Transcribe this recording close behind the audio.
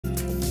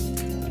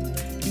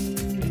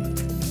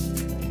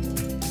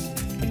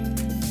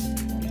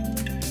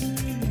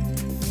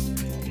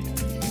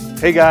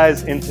Hey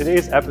guys, in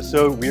today's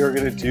episode, we are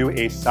going to do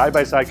a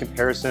side-by-side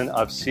comparison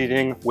of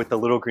seeding with the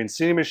Little Green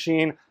seeding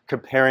machine,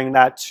 comparing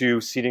that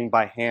to seeding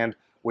by hand,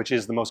 which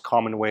is the most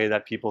common way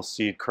that people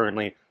seed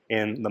currently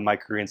in the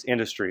microgreens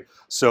industry.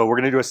 So we're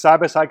going to do a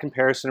side-by-side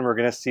comparison. We're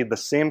going to seed the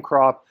same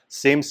crop,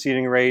 same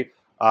seeding rate.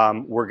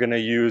 We're going to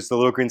use the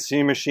Little Green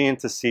seeding machine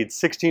to seed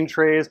 16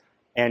 trays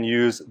and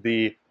use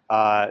the,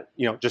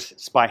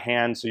 just by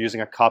hand, so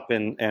using a cup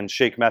and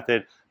shake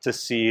method to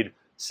seed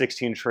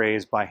 16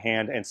 trays by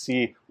hand and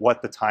see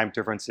what the time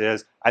difference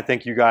is. I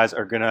think you guys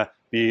are gonna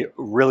be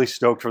really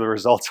stoked for the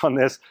results on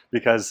this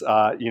because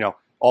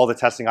all the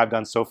testing I've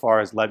done so far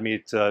has led me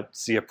to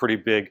see a pretty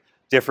big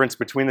difference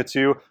between the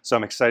two. So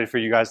I'm excited for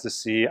you guys to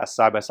see a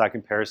side-by-side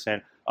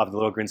comparison of the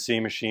Little Green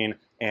seeding machine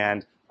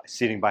and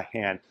seeding by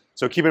hand.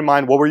 So keep in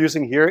mind, what we're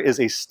using here is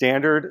a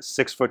standard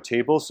 6-foot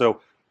table.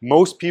 So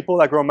most people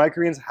that grow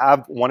microgreens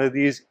have one of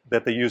these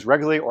that they use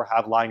regularly or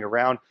have lying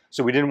around.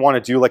 So we didn't want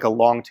to do like a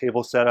long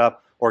table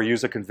setup or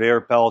use a conveyor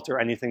belt or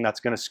anything that's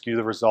going to skew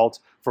the results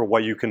for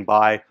what you can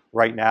buy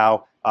right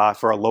now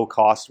for a low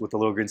cost with the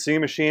Little Green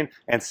seeding machine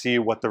and see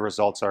what the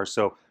results are.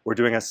 So we're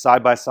doing a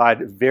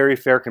side-by-side, very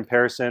fair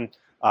comparison.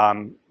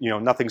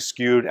 Nothing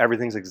skewed,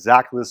 everything's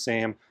exactly the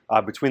same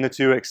between the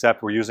two,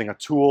 except we're using a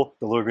tool,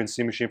 the Little Green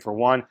seeding machine for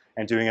one,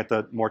 and doing it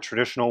the more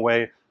traditional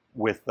way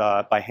with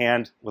by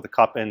hand with a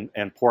cup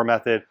and pour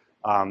method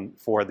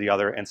for the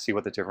other, and see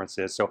what the difference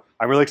is. So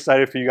I'm really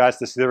excited for you guys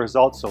to see the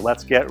results, so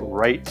let's get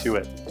right to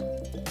it.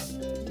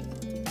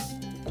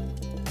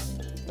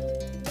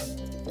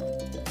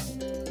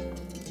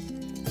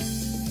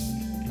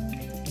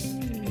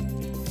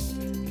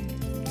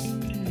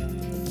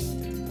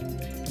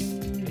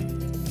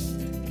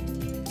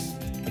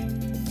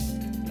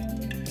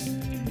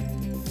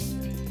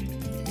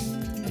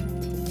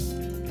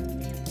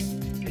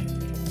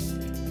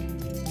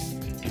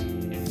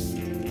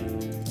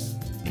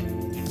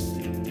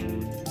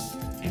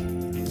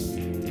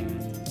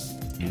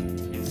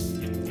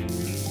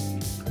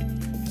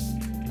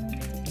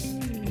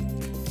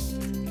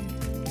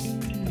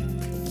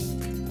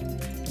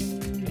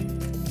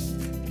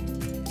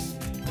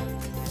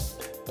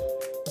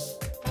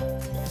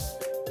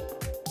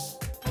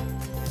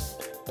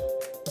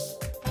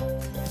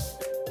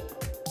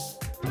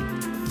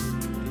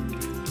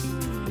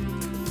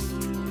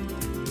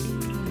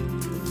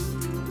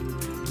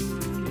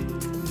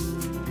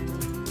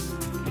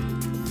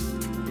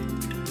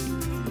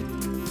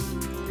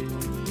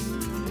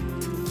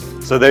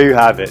 So there you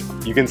have it.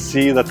 You can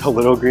see that the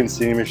Little Green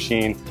seeding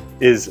machine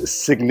is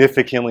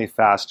significantly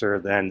faster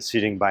than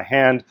seeding by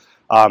hand.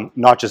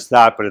 Not just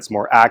that, but it's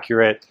more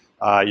accurate.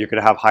 You're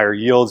going to have higher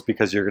yields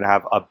because you're going to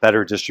have a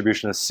better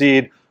distribution of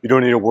seed. You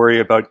don't need to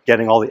worry about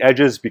getting all the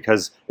edges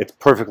because it's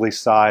perfectly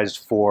sized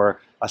for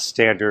a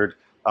standard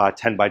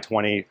 10 by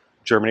 20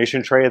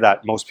 germination tray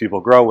that most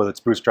people grow, whether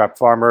it's Bootstrap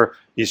Farmer,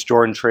 East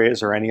Jordan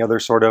trays, or any other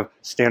sort of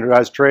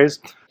standardized trays.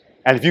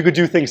 And if you could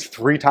do things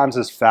 3 times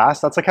as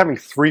fast, that's like having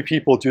 3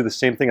 people do the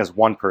same thing as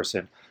 1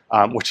 person,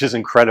 which is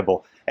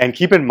incredible. And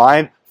keep in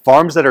mind,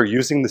 farms that are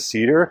using the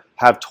seeder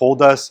have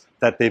told us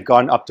that they've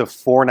gone up to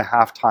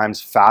 4.5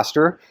 times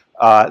faster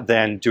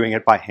than doing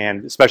it by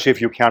hand, especially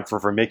if you account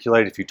for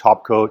vermiculite. If you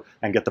top coat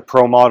and get the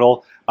Pro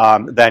model,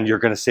 then you're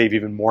going to save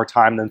even more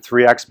time than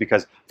 3x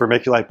because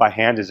vermiculite by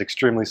hand is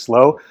extremely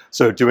slow.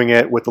 So doing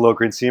it with the Little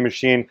Green seeding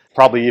machine,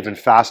 probably even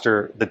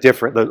faster. The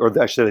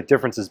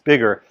difference is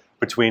bigger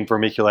between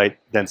vermiculite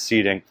than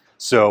seeding.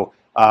 So,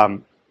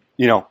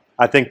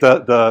 I think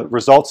the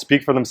results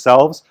speak for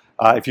themselves.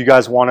 If you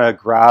guys want to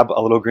grab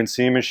a Little Green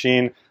seeding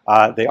machine,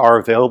 they are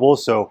available.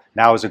 So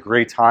now is a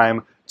great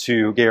time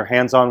to get your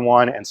hands on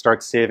one and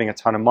start saving a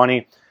ton of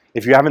money.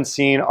 If you haven't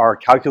seen our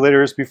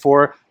calculators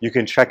before, you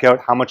can check out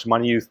how much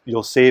money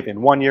you'll save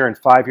in 1 year and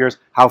 5 years,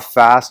 how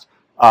fast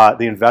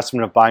the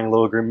investment of buying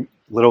a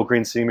Little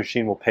Green seeding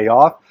machine will pay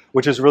off,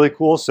 which is really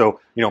cool. So,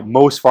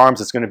 most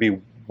farms, it's going to be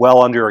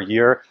well under a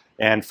year.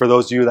 And for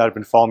those of you that have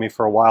been following me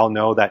for a while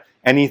know that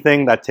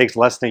anything that takes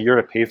less than a year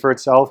to pay for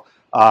itself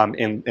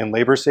in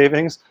labor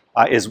savings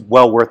is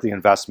well worth the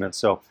investment.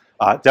 So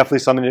definitely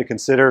something to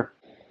consider.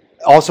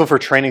 Also, for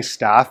training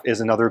staff is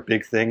another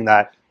big thing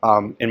that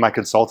in my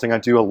consulting I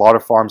do. A lot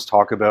of farms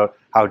talk about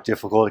how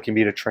difficult it can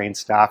be to train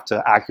staff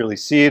to accurately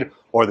seed,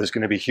 or there's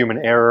going to be human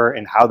error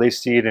in how they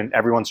seed, and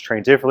everyone's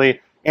trained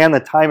differently. And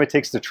the time it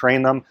takes to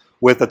train them.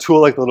 With a tool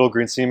like the Little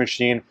Green seeding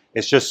machine,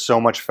 it's just so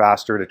much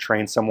faster to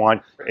train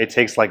someone. It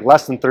takes like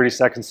less than 30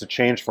 seconds to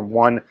change from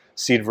one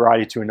seed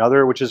variety to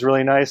another, which is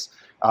really nice.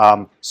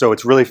 So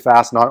it's really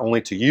fast not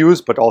only to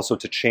use, but also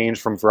to change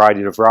from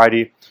variety to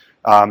variety.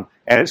 And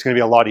it's going to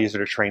be a lot easier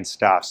to train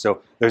staff.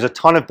 So there's a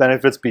ton of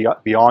benefits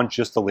beyond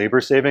just the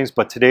labor savings,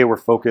 but today we're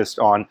focused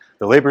on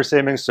the labor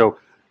savings. So,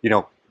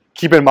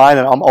 keep in mind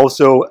that I'm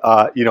also,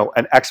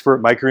 an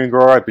expert microgreen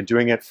grower. I've been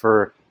doing it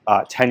for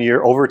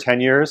over 10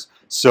 years.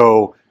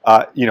 So,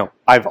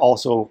 I've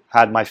also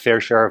had my fair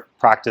share of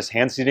practice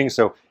hand seeding.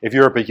 So if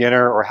you're a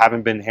beginner or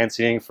haven't been hand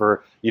seeding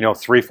for,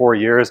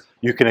 3-4 years,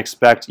 you can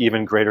expect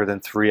even greater than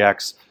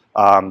 3x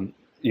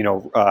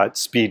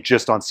speed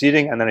just on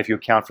seeding, and then if you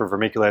account for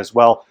vermiculite as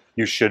well,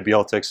 you should be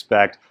able to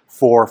expect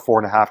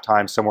 4.5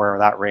 times, somewhere in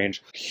that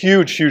range.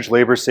 Huge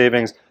labor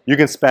savings. You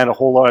can spend a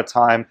whole lot of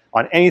time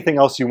on anything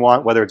else you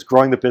want, whether it's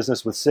growing the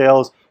business with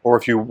sales, or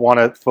if you want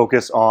to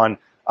focus on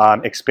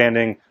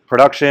expanding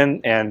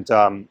production and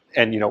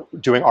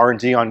doing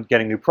R&D on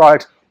getting new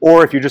products,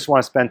 or if you just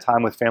want to spend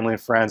time with family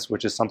and friends,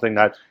 which is something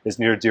that is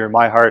near and dear in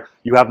my heart,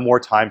 you have more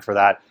time for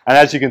that. And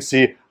as you can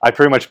see, I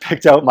pretty much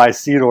picked out my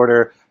seed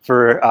order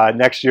for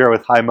next year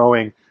with high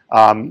mowing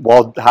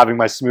while having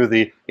my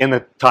smoothie, in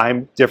the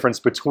time difference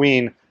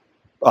between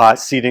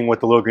seeding with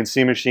the Little Green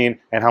Seed Machine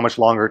and how much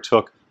longer it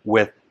took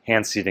with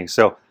hand seeding.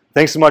 So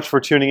thanks so much for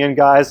tuning in,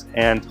 guys,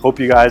 and hope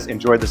you guys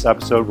enjoyed this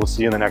episode. We'll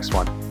see you in the next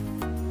one.